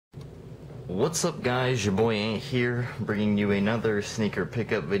What's up guys, your boy Ant here, bringing you another sneaker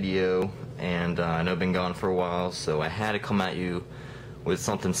pickup video. And I know I've been gone for a while, so I had to come at you with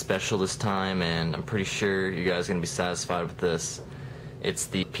something special this time, and I'm pretty sure you guys are going to be satisfied with this. It's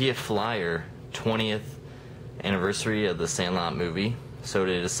the PF Flyer 20th anniversary of the Sandlot movie. So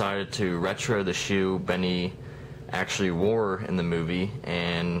they decided to retro the shoe Benny actually wore in the movie,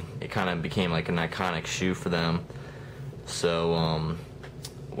 and it kind of became like an iconic shoe for them. So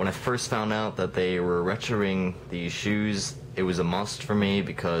when I first found out that they were retroing these shoes, it was a must for me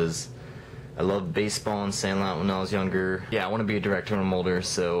because I loved baseball and Sandlot when I was younger. Yeah, I want to be a director and a molder,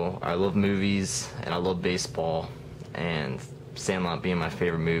 so I love movies and I love baseball, and Sandlot being my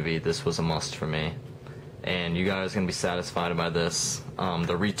favorite movie, this was a must for me. And you guys are going to be satisfied by this.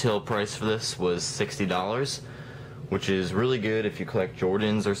 The retail price for this was $60, which is really good if you collect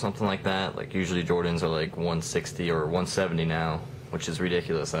Jordans or something like that. Like usually Jordans are like $160 or $170 now, which is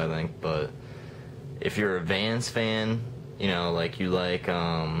ridiculous, I think. But if you're a Vans fan, you know, like you like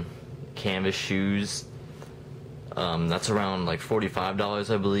canvas shoes, that's around like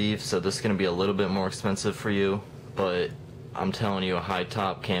 $45, I believe. So this is going to be a little bit more expensive for you, but I'm telling you, a high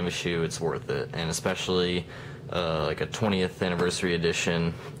top canvas shoe, it's worth it. And especially like a 20th anniversary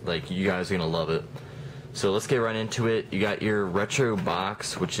edition, like you guys are going to love it. So let's get right into it. You got your retro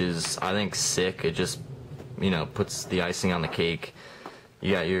box, which is, I think, sick. It just, you know, puts the icing on the cake.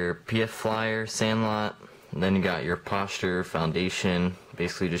 You got your PF Flyer Sandlot, and then you got your posture foundation.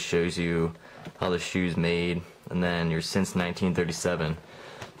 Basically just shows you how the shoe's made, and then your since 1937.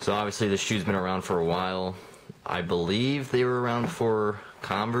 So obviously the shoe's been around for a while. I believe they were around for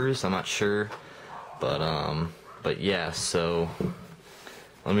Converse, I'm not sure, but yeah. So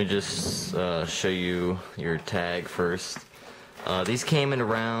let me just show you your tag first. These came in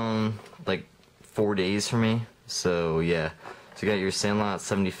around like 4 days for me, so yeah. So you got your Sandlot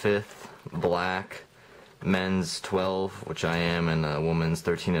 75th, black, men's 12, which I am, and woman's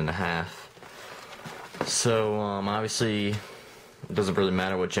 13.5. So obviously it doesn't really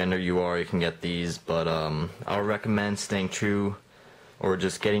matter what gender you are, you can get these, but I would recommend staying true, or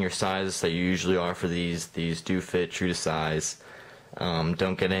just getting your size that you usually are for these. These do fit true to size.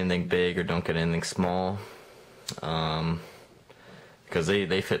 Don't get anything big or don't get anything small, because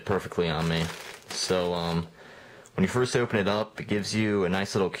they fit perfectly on me. So when you first open it up, it gives you a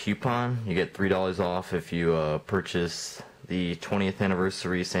nice little coupon. You get $3 off if you purchase the 20th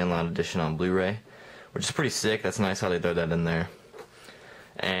anniversary Sandlot edition on Blu-ray, which is pretty sick. That's nice how they throw that in there.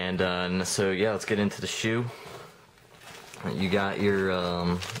 And so yeah, let's get into the shoe. You got your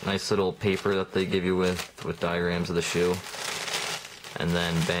nice little paper that they give you with diagrams of the shoe. And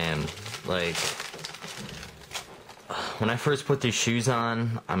then bam, like when I first put these shoes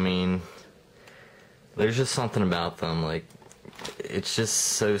on, I mean, there's just something about them, like it's just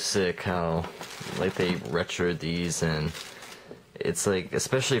so sick how like they retroed these. And it's like,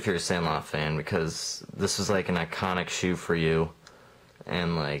 especially if you're a Sandlot fan, because this was like an iconic shoe for you,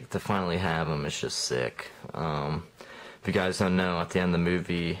 and like to finally have them, it's just sick. If you guys don't know, at the end of the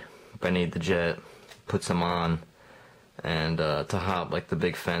movie, Benny the Jet puts them on, and to hop like the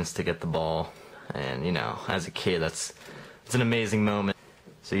big fence to get the ball, and you know, as a kid, it's an amazing moment.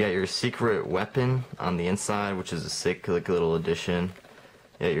 So you got your secret weapon on the inside, which is a sick like little addition.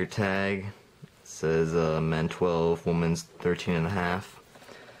 You got your tag. It says men 12, women's 13.5.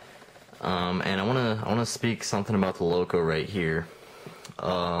 And I wanna speak something about the logo right here.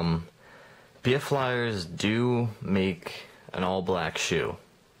 PF Flyers do make an all-black shoe,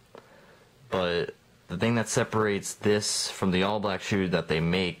 but the thing that separates this from the all-black shoe that they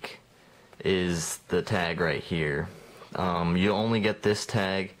make is the tag right here. You only get this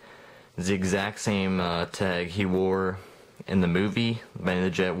tag. It's the exact same tag he wore in the movie. Benny the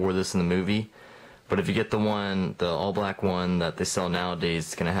Jet wore this in the movie. But if you get the all-black one that they sell nowadays,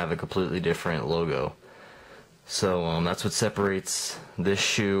 it's going to have a completely different logo. So that's what separates this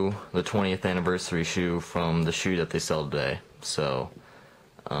shoe, the 20th anniversary shoe, from the shoe that they sell today. So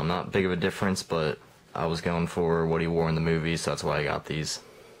not big of a difference, but I was going for what he wore in the movie, so that's why I got these.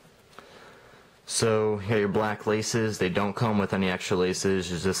 So you got your black laces. They don't come with any extra laces,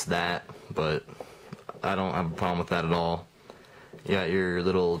 it's just that, but I don't have a problem with that at all. You got your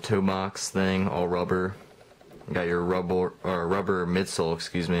little toe box thing, all rubber. You got your rubber midsole,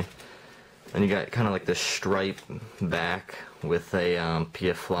 excuse me. And you got kind of like the stripe back with a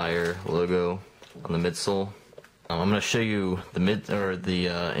PF Flyer logo on the midsole. I'm going to show you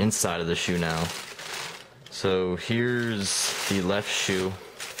the inside of the shoe now. So here's the left shoe.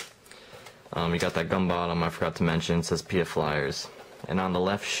 You got that gum bottom I forgot to mention. It says PF Flyers. And on the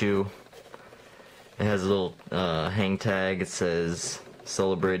left shoe, it has a little hang tag. It says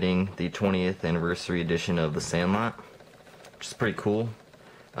celebrating the 20th anniversary edition of the Sandlot, which is pretty cool.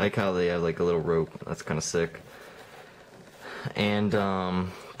 I like how they have like a little rope. That's kind of sick. And the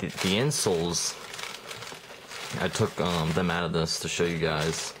insoles, I took them out of this to show you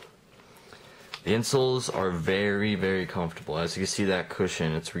guys. The insoles are very, very comfortable. As you can see, that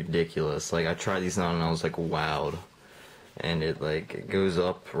cushion, it's ridiculous. Like, I tried these on and I was like, wowed. And it goes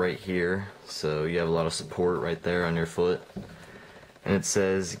up right here, so you have a lot of support right there on your foot. And it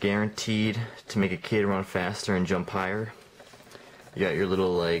says, guaranteed to make a kid run faster and jump higher. You got your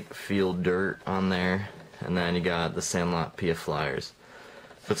little like field dirt on there, and then you got the Sandlot PF Flyers.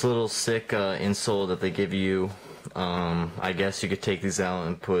 So it's a little sick insole that they give you. I guess you could take these out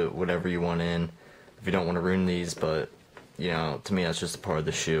and put whatever you want in if you don't want to ruin these, but you know, to me that's just a part of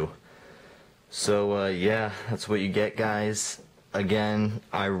the shoe. So yeah, that's what you get, guys. Again,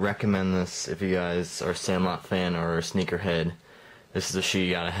 I recommend this if you guys are a Sandlot fan or a sneakerhead. This is a shoe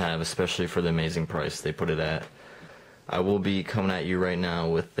you gotta have, especially for the amazing price they put it at. I will be coming at you right now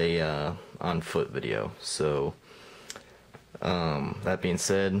with a on foot video. So that being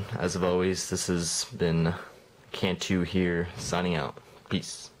said, as of always, this has been Cantu here, signing out.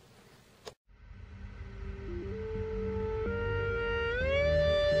 Peace.